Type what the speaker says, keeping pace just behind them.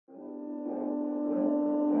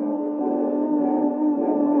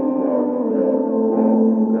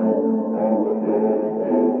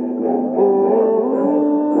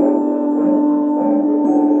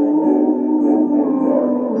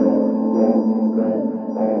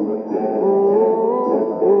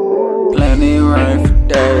Plenty rain for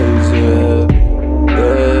days, yeah,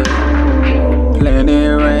 yeah. Plenty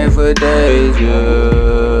rain for days,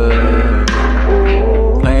 yeah.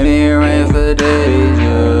 Plenty rain for days,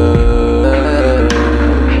 yeah,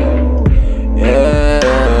 yeah.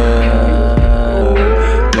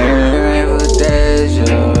 Plenty rain for days,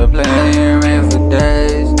 yeah. Plenty rain for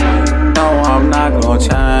days. No, I'm not gonna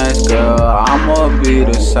change, girl. I'ma be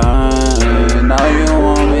the same. Now you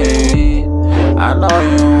want me, I know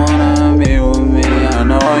you wanna be with me. I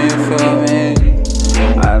know you feel me.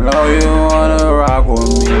 I know you wanna rock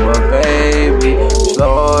with me, but baby,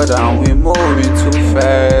 slow down, we moving too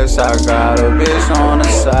fast. I got a bitch on the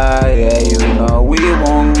side, yeah, you know we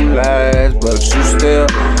won't last, but you still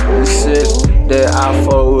insist that I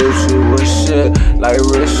fuck with you with shit, like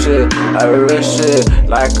real shit, like real shit.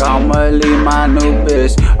 Like I'ma leave my new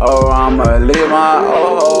bitch, or I'ma leave my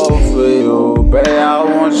old for you. Babe, I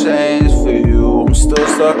won't change for you. I'm still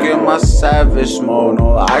stuck in my savage mode.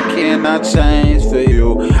 No, I cannot change for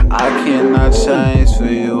you. I cannot change for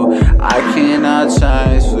you. I cannot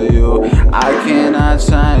change for you. I cannot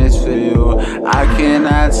change for you. I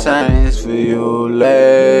cannot change for you.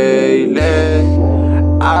 Lately,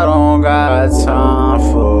 I don't got time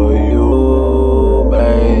for you,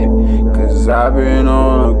 babe. Cause I've been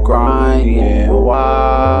on a grind, yeah.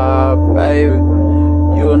 Why, baby?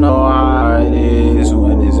 You know how it is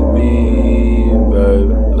when it's me,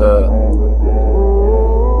 baby. Look,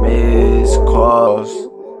 miss calls.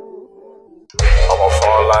 I'ma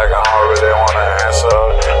fall like I don't really wanna answer.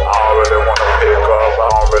 I don't really wanna pick up. I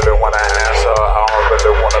don't really wanna answer. I don't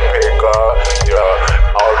really wanna pick up.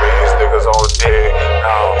 Yeah, all these niggas on dick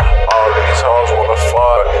now. All these hoes wanna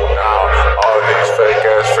fuck now. All these fake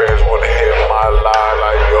ass friends wanna hit my line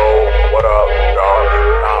like, yo, what up, dog?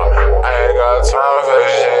 Nah, I ain't got time for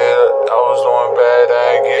this shit. I was doing bad, I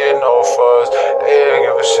ain't getting no fuss. They didn't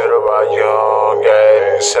give a shit about young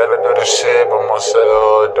guys. Selling to the shit, but I'ma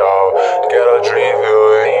sell a dog. Get a dream view,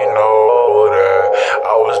 and you know that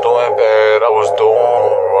I was doing bad, I was doing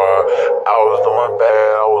right. I was doing bad.